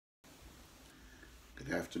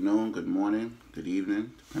Good afternoon, good morning, good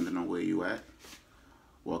evening, depending on where you at.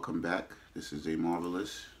 Welcome back. This is A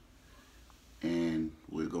Marvelous, and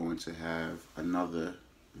we're going to have another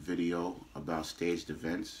video about staged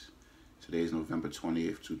events. Today is November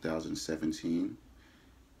 20th, 2017,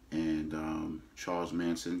 and Charles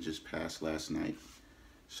Manson just passed last night.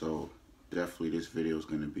 So definitely this video is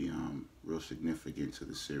going to be real significant to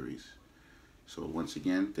the series. So once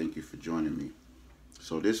again, thank you for joining me.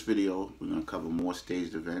 So this video, we're going to cover more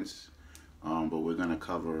staged events, but we're going to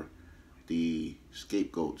cover the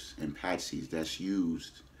scapegoats and patsies that's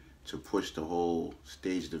used to push the whole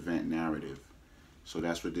staged event narrative. So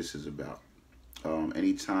that's what this is about.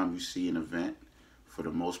 Anytime you see an event, for the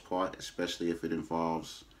most part, especially if it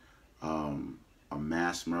involves a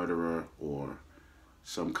mass murderer or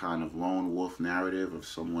some kind of lone wolf narrative of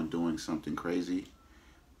someone doing something crazy,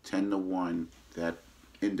 10 to 1, that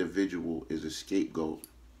individual is a scapegoat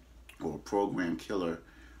or a program killer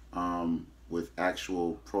with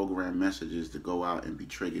actual program messages to go out and be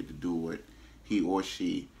triggered to do what he or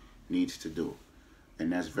she needs to do.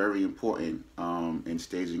 And that's very important in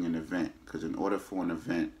staging an event, because in order for an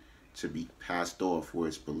event to be passed off where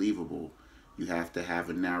it's believable, you have to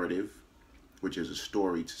have a narrative, which is a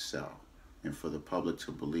story to sell and for the public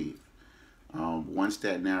to believe. Once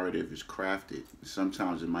that narrative is crafted,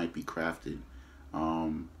 sometimes it might be crafted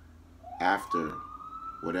after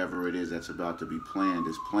whatever it is that's about to be planned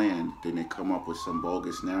is planned, then they come up with some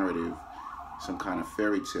bogus narrative, some kind of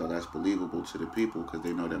fairy tale that's believable to the people, because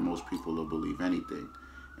they know that most people will believe anything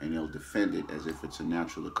and they'll defend it as if it's a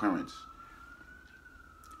natural occurrence.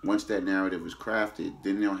 Once that narrative is crafted,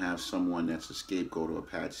 then they'll have someone that's a scapegoat or a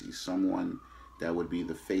patsy, someone that would be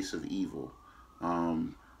the face of evil,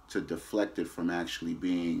 to deflect it from actually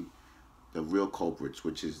being the real culprits,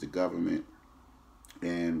 which is the government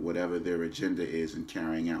and whatever their agenda is in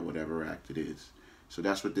carrying out whatever act it is. So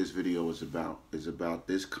that's what this video is about. It's about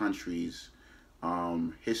this country's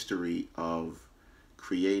history of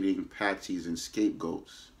creating patsies and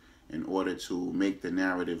scapegoats in order to make the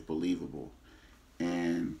narrative believable.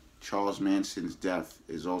 And Charles Manson's death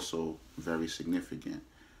is also very significant,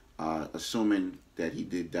 assuming that he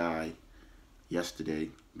did die yesterday,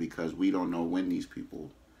 because we don't know when these people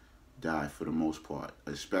die for the most part,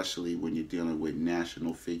 especially when you're dealing with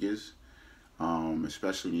national figures,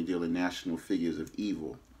 especially when you're dealing with national figures of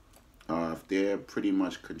evil. If they're pretty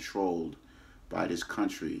much controlled by this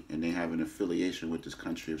country and they have an affiliation with this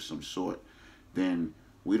country of some sort, then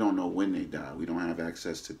we don't know when they die. We don't have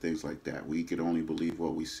access to things like that. We could only believe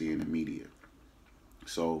what we see in the media.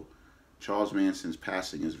 So Charles Manson's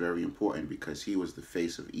passing is very important because he was the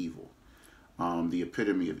face of evil, the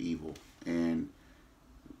epitome of evil. And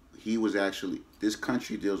he was actually, this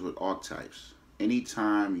country deals with archetypes.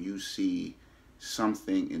 Anytime you see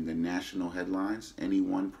something in the national headlines, any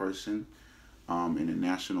one person in the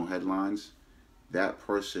national headlines, that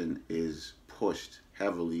person is pushed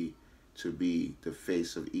heavily to be the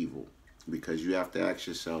face of evil. Because you have to ask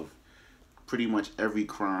yourself, pretty much every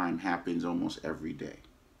crime happens almost every day,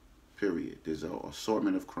 period. There's an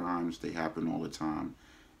assortment of crimes, they happen all the time.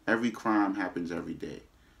 Every crime happens every day.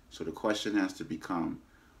 So the question has to become,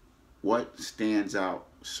 what stands out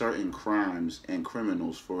certain crimes and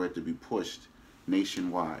criminals for it to be pushed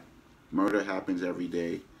nationwide? Murder happens every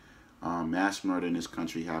day. Mass murder in this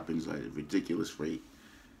country happens at a ridiculous rate,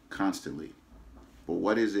 constantly. But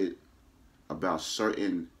what is it about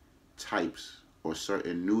certain types or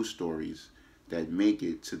certain news stories that make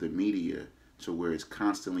it to the media to where it's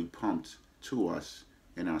constantly pumped to us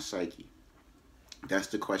in our psyche? That's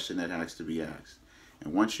the question that has to be asked.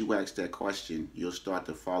 And once you ask that question, you'll start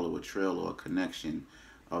to follow a trail or a connection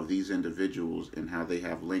of these individuals and how they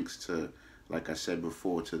have links to, like I said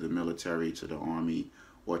before, to the military, to the army,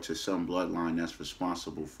 or to some bloodline that's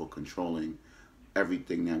responsible for controlling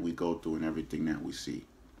everything that we go through and everything that we see.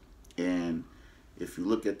 And if you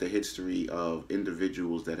look at the history of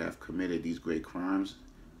individuals that have committed these great crimes,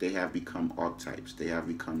 they have become archetypes. They have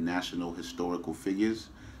become national historical figures.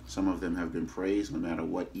 Some of them have been praised no matter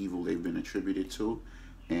what evil they've been attributed to,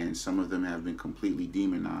 and some of them have been completely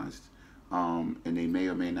demonized, and they may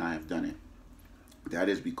or may not have done it. That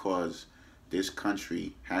is because this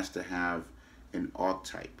country has to have an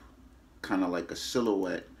archetype, kind of like a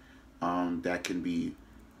silhouette that can be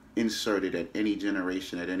inserted at any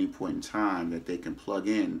generation, at any point in time, that they can plug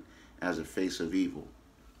in as a face of evil.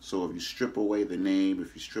 So if you strip away the name,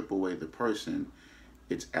 if you strip away the person,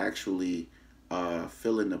 it's actually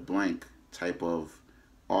fill in the blank type of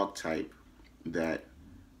archetype that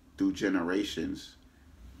through generations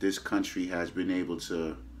this country has been able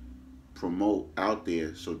to promote out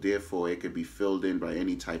there, so therefore it could be filled in by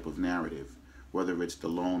any type of narrative. whether it's the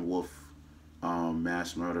lone wolf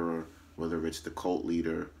mass murderer, whether it's the cult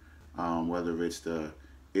leader, whether it's the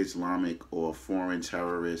Islamic or foreign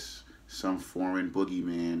terrorist, some foreign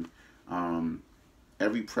boogeyman.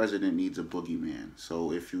 Every president needs a boogeyman.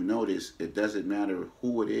 So if you notice, it doesn't matter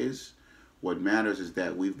who it is. What matters is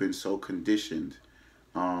that we've been so conditioned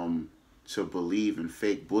to believe in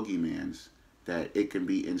fake boogeymans that it can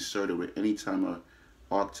be inserted with any type of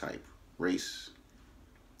archetype, race,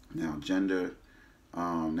 now gender,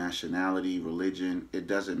 nationality, religion. It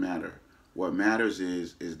doesn't matter. What matters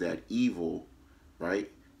is that evil, right,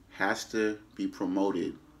 has to be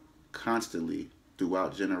promoted constantly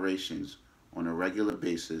throughout generations on a regular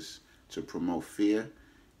basis to promote fear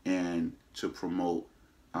and to promote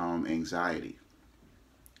anxiety.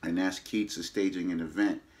 And that's key to staging an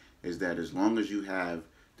event, is that as long as you have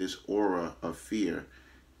this aura of fear,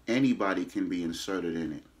 anybody can be inserted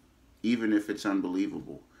in it, even if it's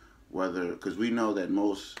unbelievable. Whether, because we know that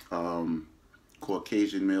most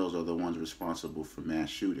Caucasian males are the ones responsible for mass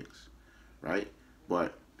shootings, right?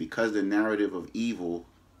 But because the narrative of evil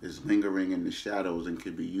is lingering in the shadows and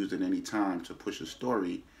can be used at any time to push a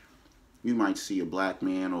story, you might see a black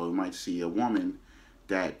man or you might see a woman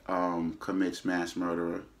that commits mass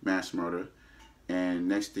murder, and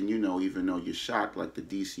next thing you know, even though you're shocked like the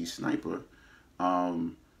DC sniper,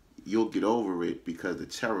 you'll get over it because the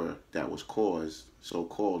terror that was caused,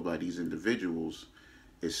 so-called, by these individuals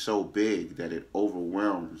is so big that it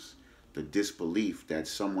overwhelms the disbelief that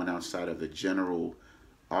someone outside of the general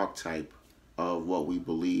archetype of what we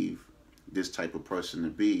believe this type of person to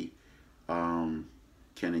be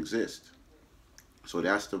can exist. So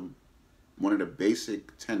that's one of the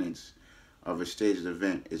basic tenets of a staged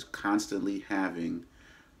event, is constantly having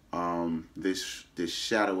this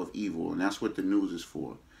shadow of evil, and that's what the news is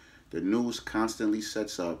for. The news constantly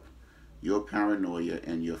sets up your paranoia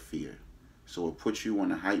and your fear. So it puts you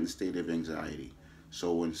on a heightened state of anxiety.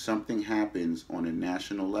 So when something happens on a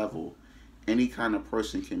national level, any kind of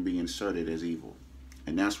person can be inserted as evil.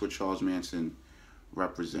 And that's what Charles Manson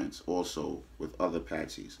represents also with other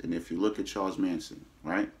patsies. And if you look at Charles Manson,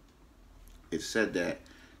 right, it's said that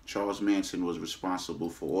Charles Manson was responsible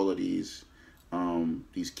for all of these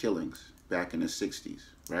killings back in the 60s,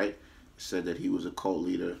 right? It said that he was a cult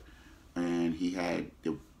leader and he had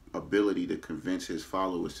the ability to convince his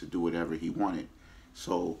followers to do whatever he wanted.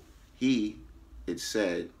 So he, it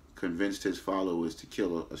said, convinced his followers to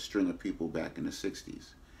kill a string of people back in the 60s.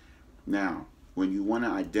 Now, when you want to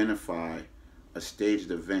identify a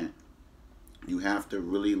staged event, you have to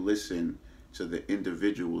really listen to the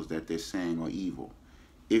individuals that they're saying are evil.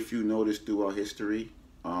 If you notice throughout history,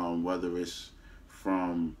 whether it's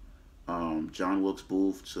from John Wilkes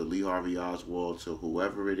Booth to Lee Harvey Oswald to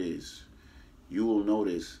whoever it is, you will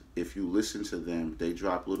notice if you listen to them, they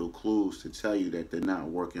drop little clues to tell you that they're not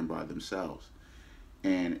working by themselves.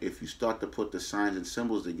 And if you start to put the signs and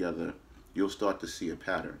symbols together, you'll start to see a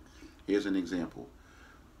pattern. Here's an example.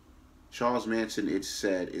 Charles Manson, it's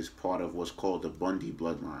said, is part of what's called the Bundy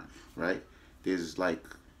bloodline, right? There's like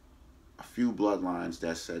a few bloodlines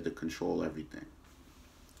that said to control everything.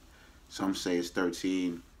 Some say it's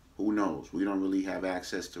 13. Who knows? We don't really have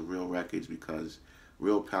access to real records because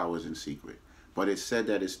real power is in secret. But it's said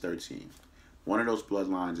that it's 13. One of those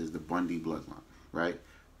bloodlines is the Bundy bloodline, right?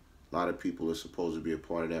 A lot of people are supposed to be a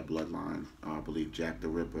part of that bloodline. I believe Jack the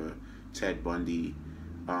Ripper, Ted Bundy,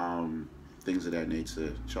 things of that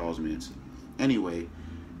nature, Charles Manson. Anyway,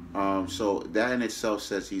 so that in itself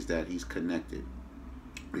says he's connected.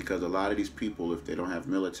 Because a lot of these people, if they don't have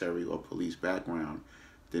military or police background,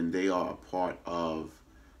 then they are a part of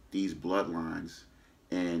these bloodlines,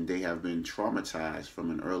 and they have been traumatized from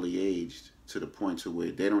an early age to the point to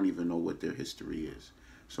where they don't even know what their history is.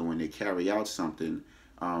 So when they carry out something,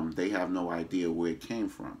 they have no idea where it came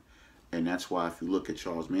from. And that's why if you look at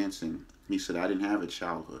Charles Manson, he said, I didn't have a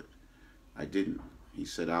childhood. I didn't. He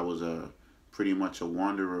said, I was pretty much a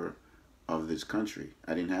wanderer of this country.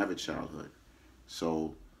 I didn't have a childhood.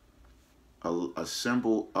 So a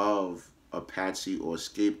symbol of a patsy or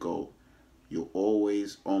scapegoat, you'll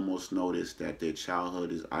always almost notice that their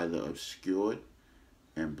childhood is either obscured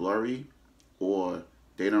and blurry, or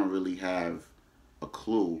they don't really have a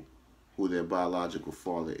clue who their biological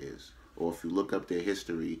father is. Or if you look up their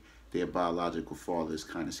history, their biological father is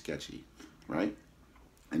kind of sketchy, right?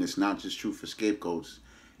 And it's not just true for scapegoats,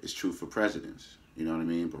 it's true for presidents. You know what I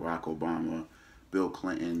mean? Barack Obama, Bill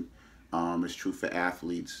Clinton, it's true for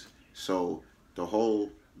athletes. So the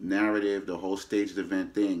whole narrative, the whole staged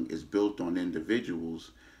event thing is built on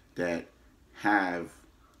individuals that have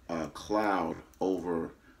a cloud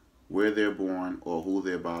over where they're born or who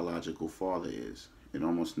their biological father is. It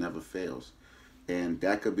almost never fails. And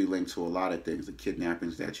that could be linked to a lot of things, the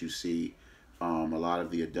kidnappings that you see, a lot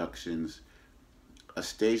of the abductions. A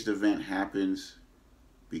staged event happens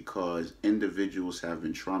because individuals have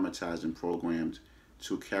been traumatized and programmed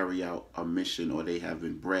to carry out a mission, or they have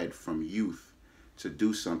been bred from youth to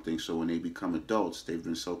do something. So when they become adults, they've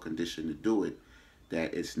been so conditioned to do it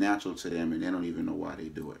that it's natural to them and they don't even know why they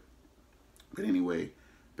do it. But anyway,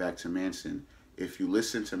 back to Manson. If you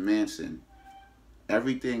listen to Manson,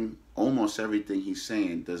 everything, almost everything he's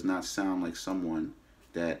saying does not sound like someone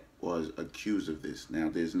that was accused of this. Now,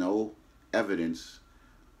 there's no evidence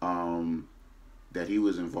that he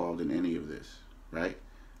was involved in any of this, right?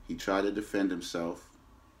 He tried to defend himself,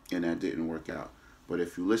 and that didn't work out. But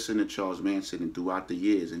if you listen to Charles Manson, and throughout the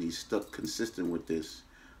years, and he's stuck consistent with this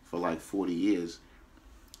for like 40 years,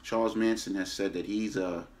 Charles Manson has said that he's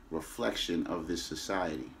a reflection of this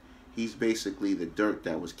society. He's basically the dirt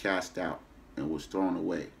that was cast out and was thrown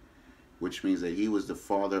away, which means that he was the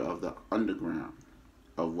father of the underground,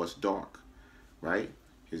 of what's dark, right?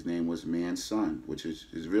 His name was Man's son, which is,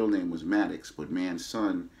 his real name was Maddox, but Man's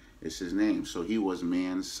son is his name. So he was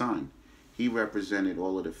Man's son. He represented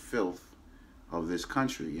all of the filth of this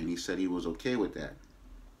country, and he said he was okay with that.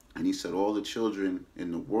 And he said all the children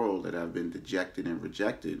in the world that have been dejected and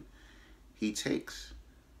rejected, he takes,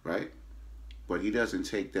 right? But he doesn't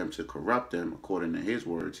take them to corrupt them, according to his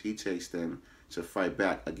words. He takes them to fight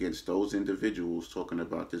back against those individuals talking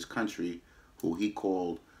about this country who he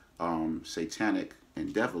called satanic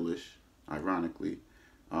and devilish, ironically,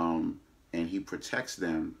 and he protects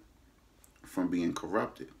them from being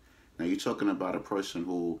corrupted. Now, you're talking about a person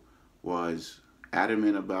who was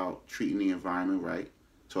adamant about treating the environment right,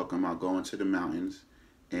 talking about going to the mountains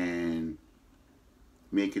and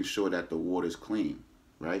making sure that the water's clean,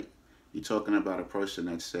 right? You're talking about a person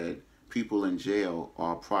that said people in jail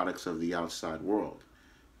are products of the outside world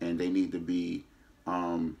and they need to be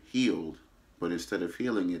healed, but instead of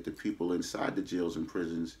healing it, the people inside the jails and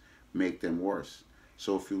prisons make them worse.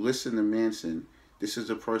 So if you listen to Manson, this is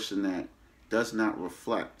a person that does not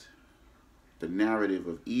reflect the narrative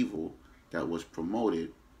of evil that was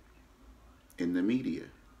promoted in the media.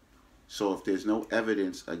 So if there's no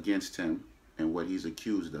evidence against him and what he's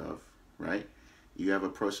accused of, right? You have a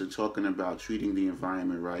person talking about treating the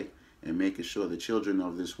environment right and making sure the children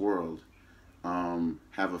of this world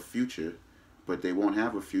have a future, but they won't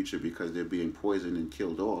have a future because they're being poisoned and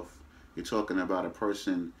killed off. You're talking about a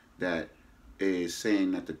person that is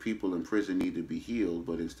saying that the people in prison need to be healed,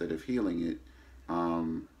 but instead of healing it,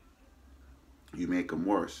 you make them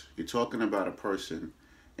worse. You're talking about a person,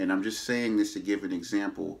 and I'm just saying this to give an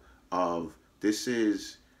example of this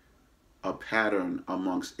is a pattern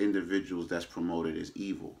amongst individuals that's promoted as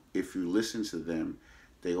evil. If you listen to them,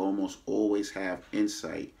 they almost always have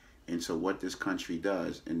insight into what this country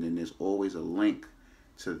does, and then there's always a link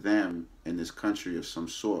to them in this country of some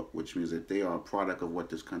sort, which means that they are a product of what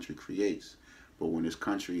this country creates. But when this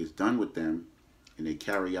country is done with them and they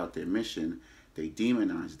carry out their mission, they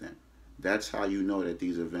demonize them. That's how you know that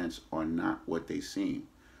these events are not what they seem.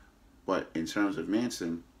 But in terms of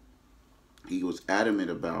Manson, he was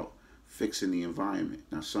adamant about fixing the environment.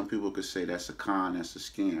 Now, some people could say that's a con, that's a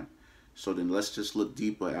scam. So then let's just look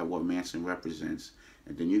deeper at what Manson represents.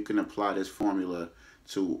 And then you can apply this formula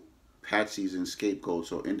to patsies and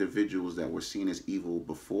scapegoats, or individuals that were seen as evil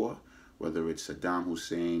before, whether it's Saddam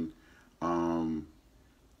Hussein, Osama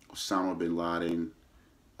bin Laden,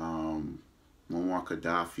 Muammar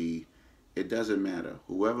Gaddafi. It doesn't matter.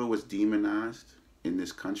 Whoever was demonized in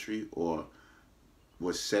this country or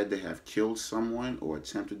was said to have killed someone or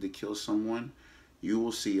attempted to kill someone, you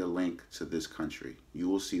will see a link to this country. You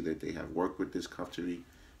will see that they have worked with this country,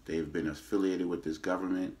 they've been affiliated with this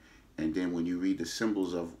government, and then when you read the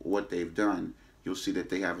symbols of what they've done, you'll see that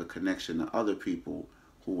they have a connection to other people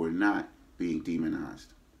who were not being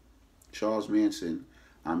demonized. Charles Manson,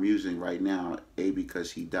 I'm using right now, A,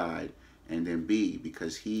 because he died, and then B,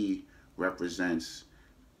 because he represents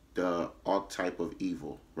the archetype of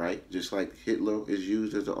evil, right? Just like Hitler is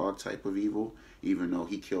used as the archetype of evil, even though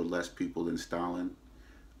he killed less people than Stalin,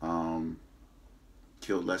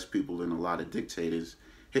 killed less people than a lot of dictators,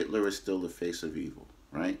 Hitler is still the face of evil,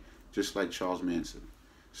 right? Just like Charles Manson.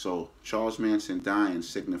 So Charles Manson dying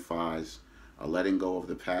signifies a letting go of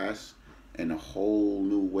the past and a whole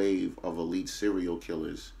new wave of elite serial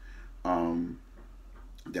killers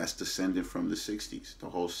that's descended from the 60s. The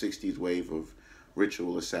whole 60s wave of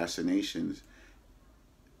ritual assassinations.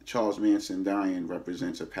 Charles Manson dying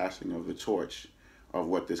represents a passing of the torch of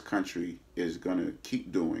what this country is going to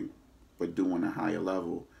keep doing, but do on a higher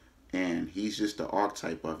level. And he's just the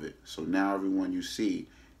archetype of it. So now everyone you see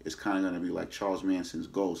is kind of going to be like Charles Manson's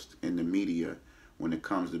ghost in the media, when it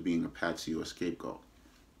comes to being a patsy or scapegoat.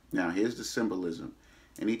 Now, here's the symbolism.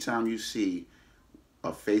 Anytime you see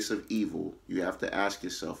a face of evil, you have to ask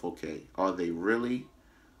yourself, okay, are they really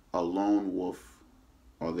a lone wolf?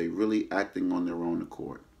 Are they really acting on their own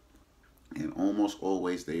accord? And almost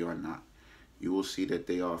always they are not. You will see that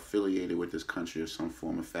they are affiliated with this country of some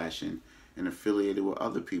form or fashion, and affiliated with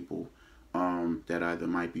other people that either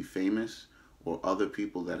might be famous or other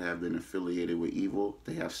people that have been affiliated with evil.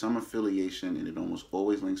 They have some affiliation, and it almost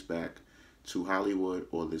always links back to Hollywood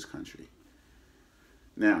or this country.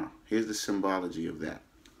 Now, here's the symbology of that.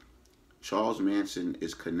 Charles Manson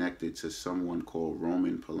is connected to someone called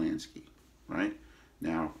Roman Polanski, right?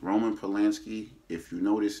 Now, Roman Polanski, if you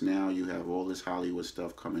notice now, you have all this Hollywood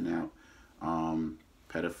stuff coming out,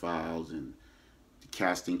 pedophiles and the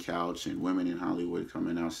casting couch and women in Hollywood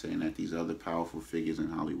coming out saying that these other powerful figures in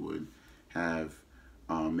Hollywood have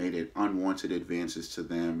made it unwanted advances to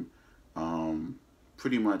them,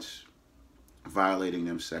 pretty much violating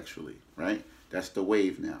them sexually, right? That's the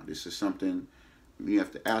wave now. This is something you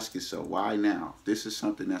have to ask yourself, why now? If this is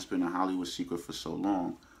something that's been a Hollywood secret for so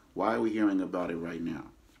long, why are we hearing about it right now?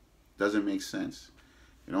 Doesn't make sense.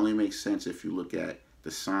 It only makes sense if you look at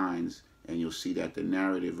the signs, and you'll see that the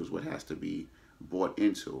narrative is what has to be bought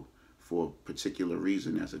into for a particular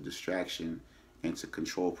reason, as a distraction and to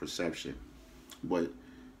control perception. But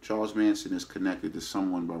Charles Manson is connected to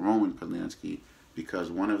someone by Roman Polanski because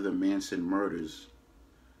one of the Manson murders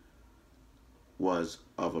was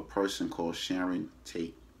of a person called Sharon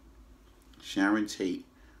Tate. Sharon Tate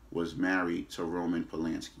was married to Roman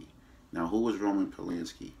Polanski. Now, who was Roman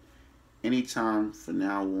Polanski? Anytime from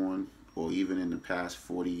now on, or even in the past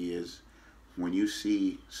 40 years, when you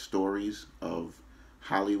see stories of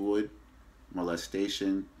Hollywood,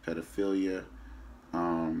 molestation, pedophilia,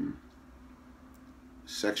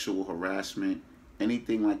 sexual harassment,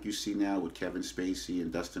 anything like you see now with Kevin Spacey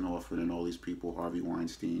and Dustin Hoffman and all these people, Harvey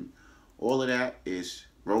Weinstein, all of that is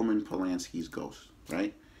Roman Polanski's ghost,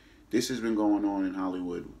 right? This has been going on in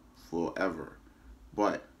Hollywood forever.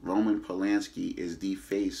 But Roman Polanski is the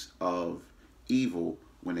face of evil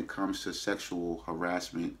when it comes to sexual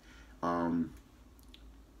harassment.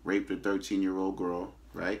 Raped a 13-year-old girl,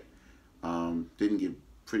 right? Didn't get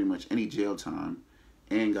pretty much any jail time,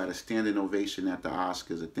 and got a standing ovation at the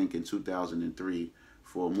Oscars, I think in 2003,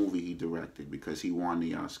 for a movie he directed because he won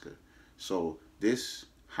the Oscar. So this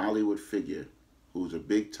Hollywood figure, who's a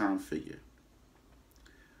big-time figure,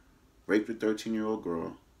 raped a 13-year-old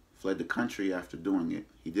girl, fled the country after doing it.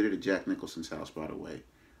 He did it at Jack Nicholson's house, by the way.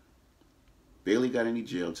 Barely got any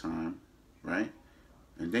jail time, right?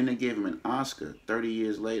 And then they gave him an Oscar 30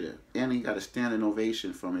 years later. And he got a standing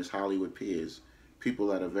ovation from his Hollywood peers, people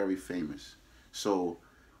that are very famous. So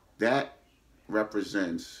that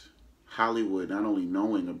represents Hollywood not only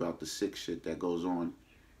knowing about the sick shit that goes on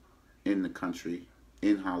in the country,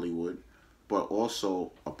 in Hollywood, but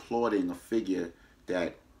also applauding a figure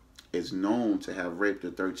that is known to have raped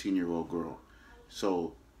a 13-year-old girl.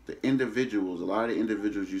 So the individuals, a lot of the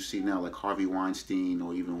individuals you see now, like Harvey Weinstein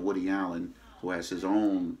or even Woody Allen, who has his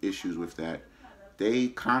own issues with that, they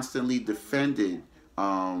constantly defended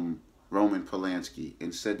Roman Polanski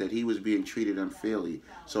and said that he was being treated unfairly.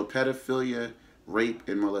 So pedophilia, rape,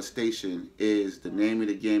 and molestation is the name of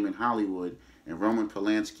the game in Hollywood, and Roman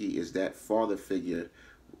Polanski is that father figure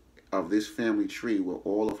of this family tree where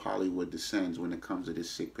all of Hollywood descends when it comes to this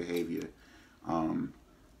sick behavior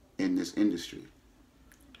in this industry.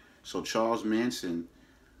 So Charles Manson,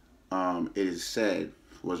 it is said,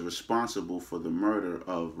 was responsible for the murder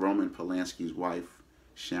of Roman Polanski's wife,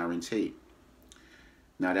 Sharon Tate.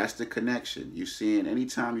 Now that's the connection. You're seeing,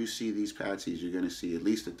 anytime you see these patsies, you're going to see at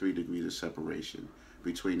least a 3 degrees of separation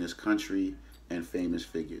between this country and famous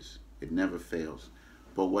figures. It never fails.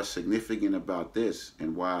 But what's significant about this,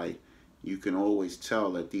 and why you can always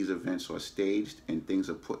tell that these events are staged and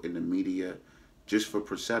things are put in the media just for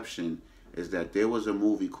perception, is that there was a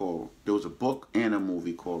book and a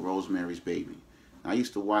movie called Rosemary's Baby. I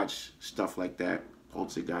used to watch stuff like that,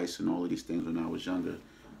 Poltergeist and all of these things when I was younger.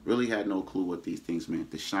 Really had no clue what these things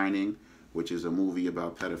meant. The Shining, which is a movie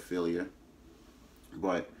about pedophilia.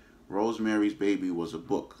 But Rosemary's Baby was a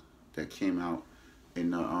book that came out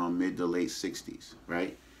in the mid to late 60s,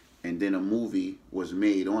 right? And then a movie was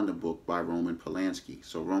made on the book by Roman Polanski.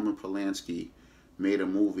 So Roman Polanski made a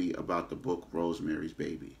movie about the book Rosemary's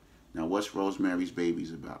Baby. Now what's Rosemary's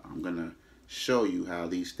Baby's about? I'm going to show you how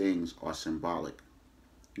these things are symbolic.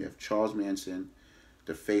 You have Charles Manson,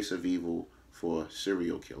 the face of evil for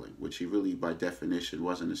serial killing, which he really by definition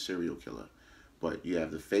wasn't a serial killer. But you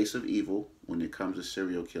have the face of evil when it comes to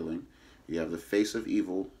serial killing. You have the face of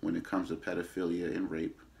evil when it comes to pedophilia and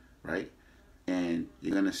rape, right? And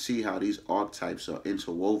you're going to see how these archetypes are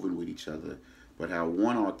interwoven with each other, but how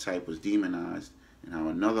one archetype was demonized and how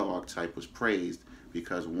another archetype was praised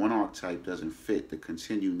because one archetype doesn't fit the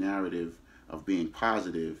continued narrative of being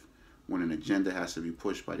positive when an agenda has to be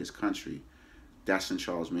pushed by this country. That's in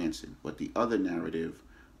Charles Manson. But the other narrative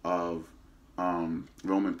of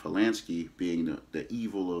Roman Polanski being the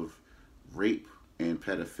evil of rape and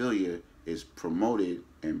pedophilia is promoted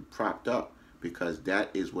and propped up because that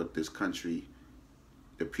is what this country,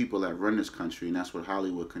 the people that run this country, and that's what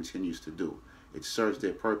Hollywood continues to do. It serves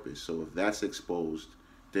their purpose. So if that's exposed,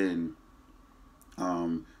 then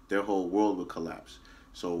their whole world will collapse.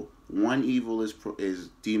 So one evil is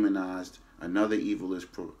demonized, another evil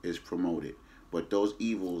is promoted, but those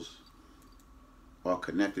evils are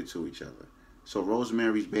connected to each other. So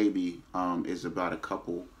Rosemary's Baby is about a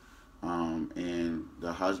couple, and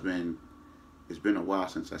the husband, it's been a while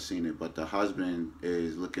since I've seen it, but the husband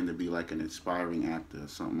is looking to be like an aspiring actor or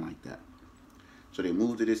something like that. So they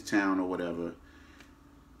move to this town or whatever,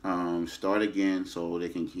 start again so he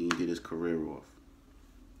can get his career off.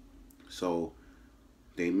 So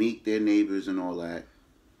they meet their neighbors and all that.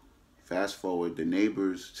 Fast forward, the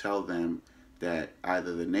neighbors tell them that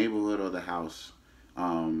either the neighborhood or the house,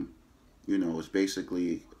 you know, is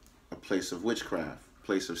basically a place of witchcraft,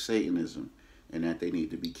 place of Satanism, and that they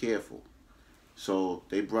need to be careful. So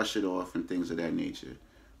they brush it off and things of that nature.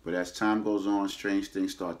 But as time goes on, strange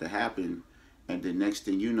things start to happen, and the next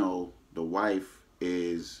thing you know, the wife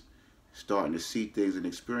is starting to see things and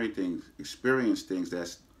experience things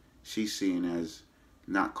that she's seeing as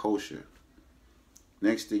not kosher.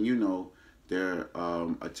 Next thing you know, they're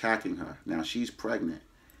attacking her. Now she's pregnant,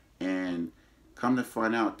 and come to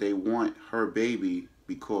find out, they want her baby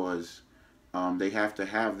because they have to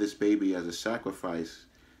have this baby as a sacrifice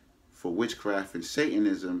for witchcraft and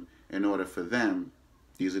Satanism in order for them,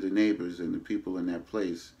 these are the neighbors and the people in that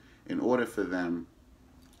place, in order for them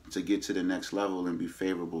to get to the next level and be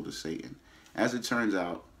favorable to Satan. As it turns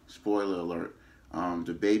out, spoiler alert,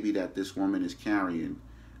 the baby that this woman is carrying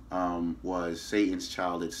was Satan's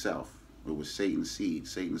child itself. It was Satan's seed,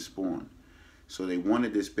 Satan's spawn. So they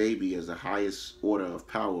wanted this baby as the highest order of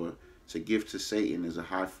power to give to Satan as a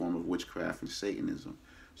high form of witchcraft and Satanism.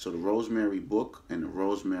 So the Rosemary book and the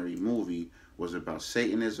Rosemary movie was about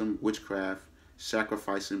Satanism, witchcraft,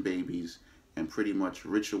 sacrificing babies, and pretty much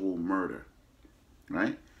ritual murder,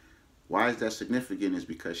 right? Why is that significant is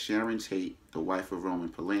because Sharon Tate, the wife of Roman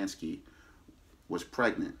Polanski, was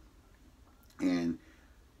pregnant. And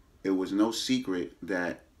it was no secret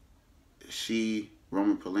that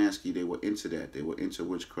Roman Polanski, they were into that. They were into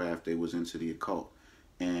witchcraft. They was into the occult.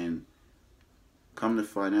 And come to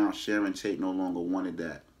find out, Sharon Tate no longer wanted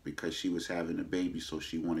that because she was having a baby, so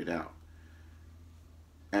she wanted out.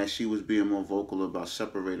 As she was being more vocal about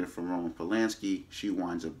separating from Roman Polanski, she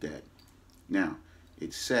winds up dead. Now,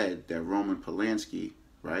 it's said that Roman Polanski,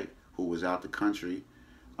 right, who was out the country,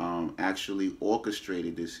 actually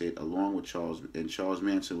orchestrated this hit along with Charles, and Charles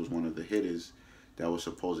Manson was one of the hitters that was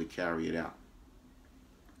supposed to carry it out.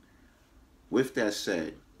 With that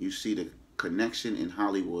said, you see the connection in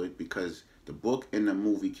Hollywood because the book and the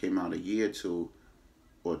movie came out a year, 2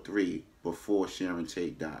 or 3 before Sharon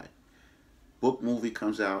Tate died. Book movie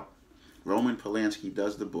comes out, Roman Polanski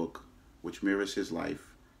does the book, which mirrors his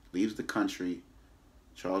life, leaves the country.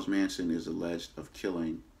 Charles Manson is alleged of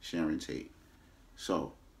killing Sharon Tate.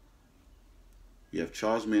 So, you have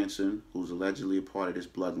Charles Manson, who's allegedly a part of this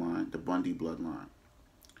bloodline, the Bundy bloodline.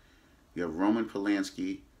 You have Roman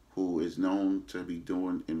Polanski, who is known to be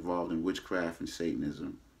involved in witchcraft and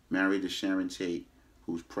Satanism, married to Sharon Tate,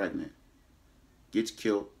 who's pregnant, gets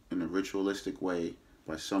killed in a ritualistic way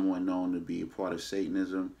by someone known to be a part of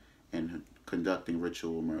Satanism and conducting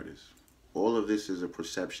ritual murders. All of this is a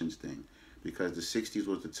perceptions thing because the 60s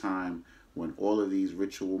was the time when all of these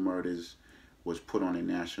ritual murders was put on a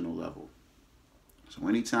national level. So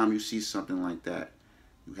anytime you see something like that,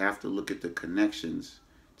 you have to look at the connections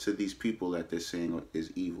to these people that they're saying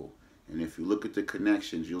is evil. And if you look at the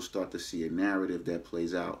connections, you'll start to see a narrative that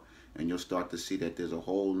plays out, and you'll start to see that there's a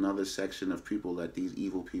whole nother section of people that these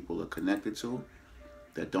evil people are connected to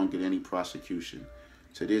that don't get any prosecution.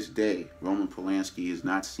 To this day, Roman Polanski has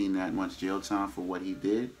not seen that much jail time for what he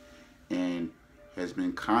did and has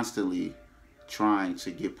been constantly trying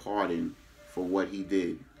to get pardoned for what he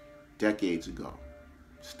did decades ago.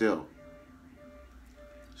 Still.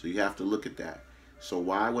 So you have to look at that. So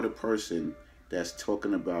why would a person that's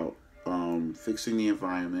talking about fixing the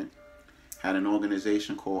environment, had an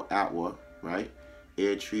organization called ATWA, right?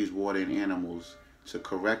 Air, Trees, Water, and Animals, to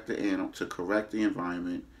correct the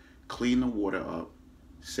environment, clean the water up,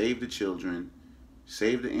 save the children,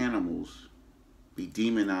 save the animals, be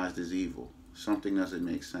demonized as evil. Something doesn't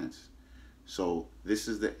make sense. So this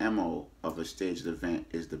is the MO of a staged event,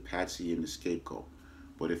 is the patsy and the scapegoat.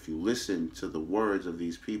 But if you listen to the words of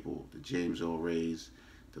these people, the James Earl Rays,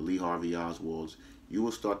 the Lee Harvey Oswalds, you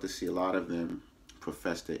will start to see a lot of them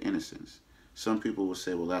profess their innocence. Some people will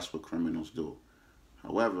say, well, that's what criminals do.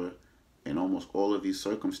 However, in almost all of these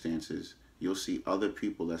circumstances, you'll see other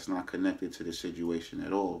people that's not connected to the situation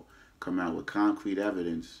at all come out with concrete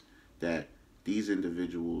evidence that these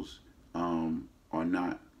individuals are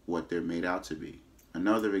not what they're made out to be.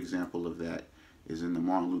 Another example of that is in the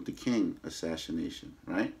Martin Luther King assassination,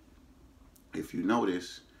 right? If you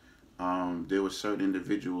notice, there were certain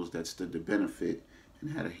individuals that stood to benefit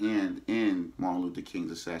and had a hand in Martin Luther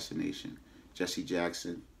King's assassination. Jesse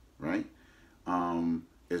Jackson, right,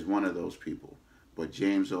 is one of those people. But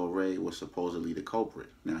James Earl Ray was supposedly the culprit.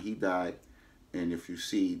 Now, he died, and if you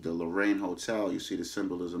see the Lorraine Hotel, you see the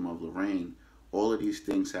symbolism of Lorraine. All of these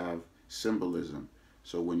things have symbolism.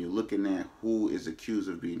 So when you're looking at who is accused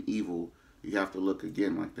of being evil, you have to look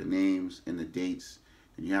again like the names and the dates,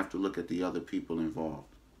 and you have to look at the other people involved.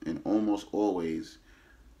 And almost always,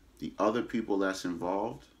 the other people that's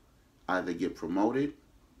involved either get promoted,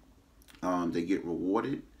 they get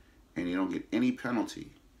rewarded, and they don't get any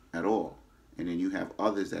penalty at all. And then you have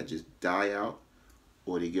others that just die out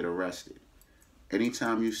or they get arrested.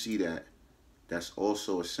 Anytime you see that, that's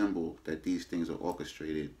also a symbol that these things are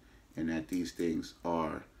orchestrated and that these things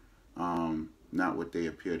are not what they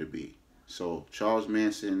appear to be. So Charles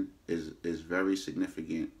Manson is very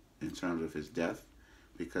significant in terms of his death,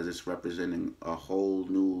 because it's representing a whole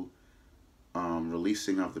new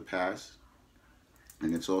releasing of the past,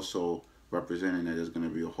 and it's also representing that there's going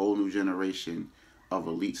to be a whole new generation of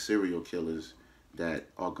elite serial killers that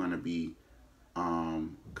are going to be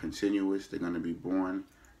continuous. They're going to be born,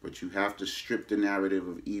 but you have to strip the narrative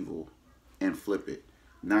of evil and flip it.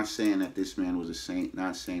 Not saying that this man was a saint,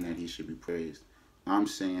 not saying that he should be praised. I'm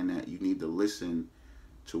saying that you need to listen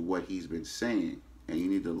to what he's been saying, and you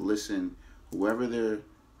need to listen, whoever they're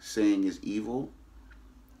saying is evil,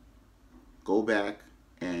 go back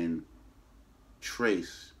and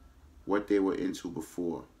trace what they were into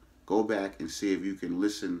before. Go back and see if you can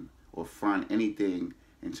listen or find anything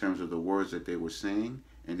in terms of the words that they were saying,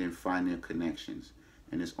 and then find their connections.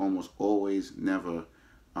 And it's almost always never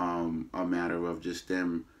a matter of just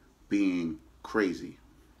them being crazy.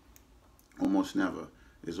 Almost never.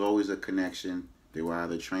 There's always a connection. They were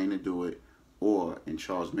either trained to do it, or in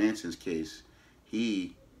Charles Manson's case,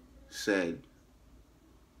 he said,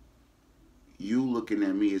 you looking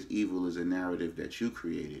at me as evil is a narrative that you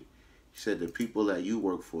created. He said the people that you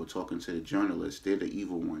work for, talking to the journalists, they're the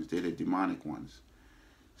evil ones, they're the demonic ones.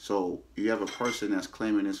 So you have a person that's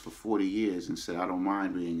claiming this for 40 years and said, I don't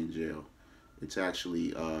mind being in jail. It's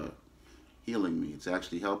actually healing me. It's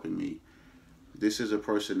actually helping me. This is a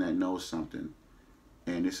person that knows something.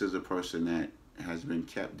 And this is a person that has been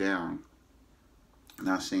kept down.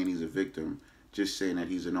 Not saying he's a victim, just saying that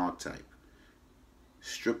he's an archetype.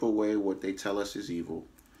 Strip away what they tell us is evil.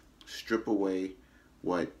 Strip away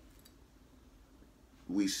what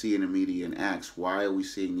we see in the media and ask, why are we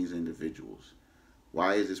seeing these individuals?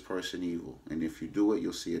 Why is this person evil? And if you do it,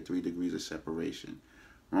 you'll see it 3 degrees of separation.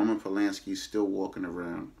 Roman Polanski's still walking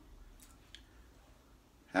around.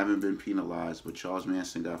 Haven't been penalized, but Charles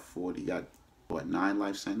Manson got 4. He got, what, 9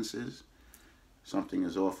 life sentences? Something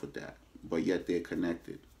is off with that. But yet they're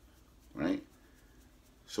connected, right?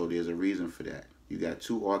 So there's a reason for that. You got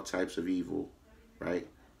 2 archetypes of evil, right?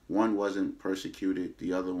 One wasn't persecuted,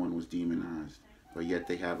 the other one was demonized. But yet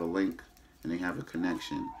they have a link and they have a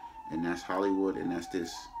connection. And that's Hollywood, and that's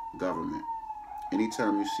this government.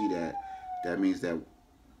 Anytime you see that, that means that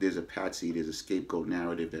there's a patsy, there's a scapegoat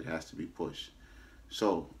narrative that has to be pushed.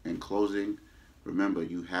 So, in closing, remember,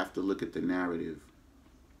 you have to look at the narrative,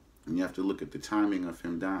 and you have to look at the timing of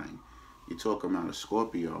him dying. You're talking about a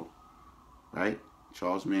Scorpio, right?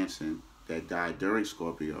 Charles Manson, that died during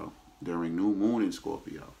Scorpio, during new moon in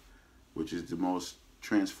Scorpio, which is the most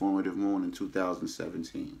transformative moon in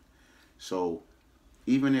 2017. So,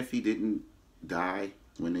 even if he didn't die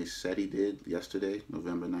when they said he did yesterday,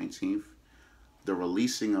 November 19th, the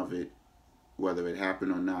releasing of it, whether it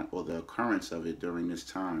happened or not, or the occurrence of it during this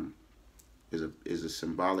time, is a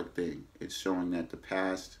symbolic thing. It's showing that the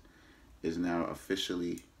past is now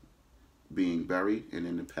officially being buried and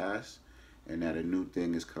in the past, and that a new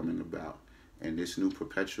thing is coming about. And this new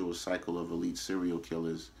perpetual cycle of elite serial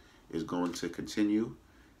killers is going to continue.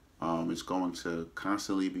 It's going to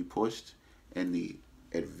constantly be pushed, and the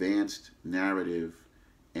advanced narrative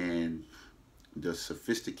and the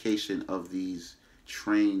sophistication of these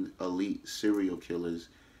trained elite serial killers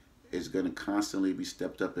is going to constantly be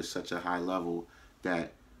stepped up at such a high level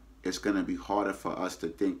that it's going to be harder for us to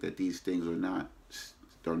think that these things are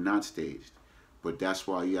not staged. But that's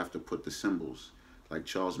why you have to put the symbols. Like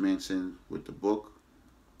Charles Manson with the book,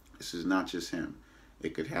 this is not just him.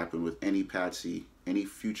 It could happen with any patsy, any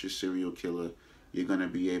future serial killer. You're going to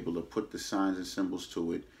be able to put the signs and symbols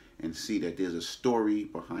to it and see that there's a story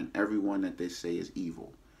behind everyone that they say is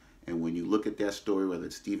evil. And when you look at that story, whether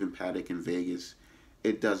it's Stephen Paddock in Vegas,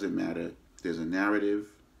 it doesn't matter. There's a narrative,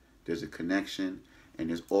 there's a connection, and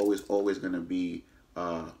there's always going to be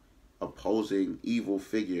opposing evil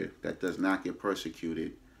figure that does not get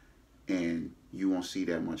persecuted, and you won't see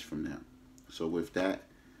that much from them. So with that,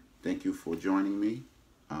 thank you for joining me.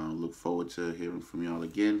 Look forward to hearing from y'all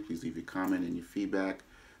again. Please leave your comment and your feedback.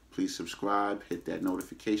 Please subscribe, hit that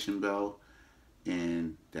notification bell,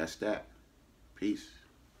 and that's that. Peace.